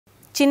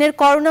চীনের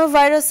করোনা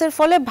ভাইরাসের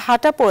ফলে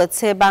ভাটা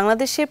পড়েছে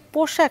বাংলাদেশের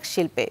পোশাক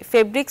শিল্পে।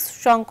 ফেব্রিক্স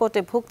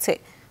সংকটে ভুগছে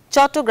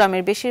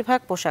চট্টগ্রামের বেশিরভাগ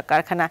পোশাক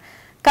কারখানা।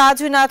 কাজ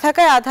না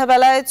থাকায় আধা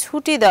বেলায়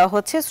ছুটি দেওয়া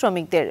হচ্ছে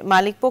শ্রমিকদের।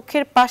 মালিক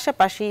পক্ষের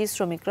পাশাপাশি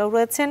শ্রমিকরাও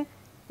রয়েছেন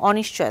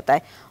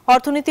অনিশ্চয়তায়।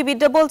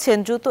 অর্থনীতিবিদরা বলছেন,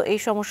 দ্রুত এই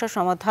সমস্যার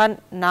সমাধান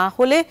না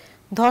হলে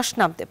ধস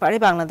নামতে পারে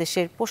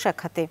বাংলাদেশের পোশাক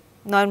খাতে।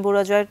 নয়ন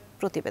বুরাজয়ের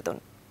প্রতিবেদন।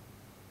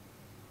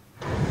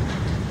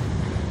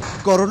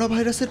 করোনা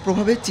ভাইরাসের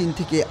প্রভাবে চীন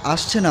থেকে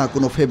আসছে না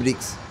কোনো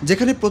ফেব্রিক্স।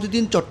 যেখানে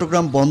প্রতিদিন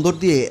চট্টগ্রাম বন্দর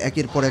দিয়ে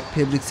একের পর এক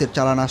ফেব্রিক্সের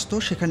চালান আসতো,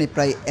 সেখানে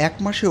প্রায় এক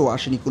মাসেও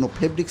আসেনি কোনো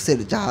ফেব্রিক্সের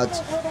জাহাজ।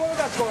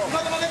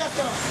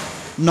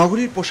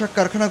 নগরীর পোশাক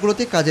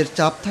কারখানাগুলোতে কাজের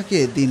চাপ থাকে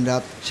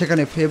দিনরাত।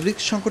 সেখানে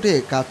ফেব্রিক্স সংকটে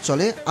কাজ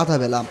চলে আধা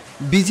বেলা।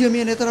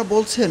 বিজিএমইএ নেতারা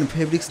বলছেন,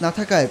 ফেব্রিক্স না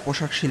থাকায়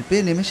পোশাক শিল্পে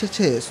নেমে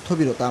এসেছে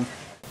স্থবিরতা।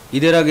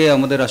 ঈদের আগে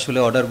আমাদের আসলে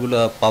অর্ডারগুলো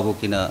পাবো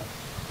কিনা,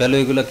 পেলো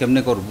এগুলো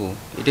কেমনে করব,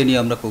 এটা নিয়ে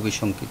আমরা খুবই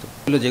শঙ্কিত।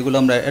 যেগুলো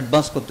আমরা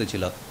অ্যাডভান্স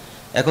করতেছিলাম,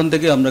 এখন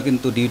থেকে আমরা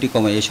কিন্তু ডিউটি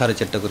কমাই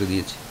 4:30 করে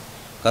দিয়েছি,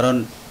 কারণ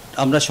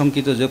আমরা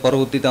শঙ্কিত যে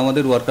পরবর্তীতে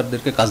আমাদের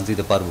ওয়ার্কারদেরকে কাজ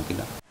দিতে পারবো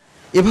কিনা।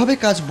 এভাবে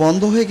কাজ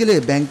বন্ধ হয়ে গেলে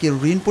ব্যাংকের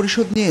ঋণ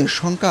পরিশোধ নিয়ে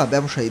শঙ্কা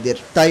ব্যবসায়ীদের।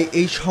 তাই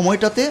এই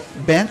সময়টাতে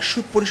ব্যাংক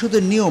সুদ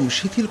পরিশোধের নিয়ম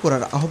শিথিল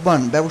করার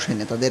আহ্বান ব্যবসায়ী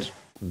নেতাদের।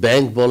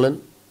 ব্যাংক বলেন,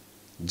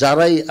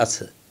 যারাই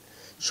আছে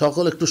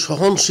সকল একটু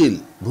সহনশীল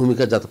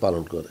ভূমিকা যাতে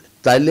পালন করে,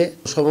 তাইলে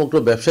সমগ্র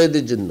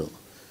ব্যবসায়ীদের জন্য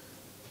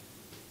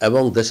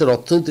এবং দেশের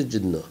অর্থনীতির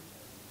জন্য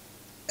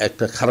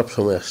একটা খারাপ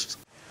সময় আসছে।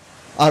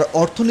 আর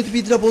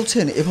অর্থনীতিবিদরা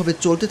বলছেন, এভাবে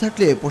চলতে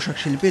থাকলে পোশাক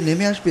শিল্পে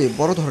নেমে আসবে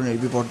বড় ধরনের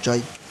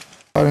বিপর্যয়।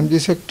 আরএমজি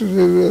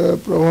সেক্টরের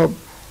প্রভাব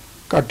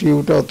কাটিয়ে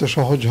ওঠা অত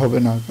সহজ হবে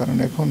না, কারণ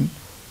এখন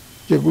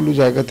যেগুলো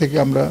জায়গা থেকে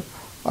আমরা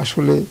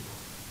আসলে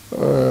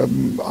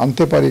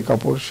আনতে পারি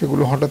কাপড়,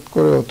 সেগুলো হঠাৎ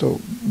করে অত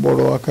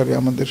বড় আকারে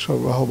আমাদের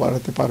সরবরাহ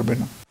বাড়াতে পারবে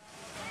না।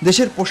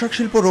 দেশের পোশাক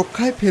শিল্প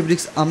রক্ষায়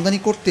ফেব্রিক্স আমদানি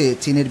করতে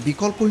চীনের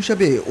বিকল্প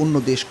হিসাবে অন্য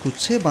দেশ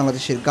খুঁজছে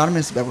বাংলাদেশের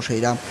গার্মেন্টস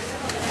ব্যবসায়ীরা।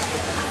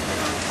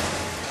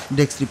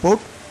 Desk report,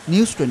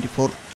 news 24।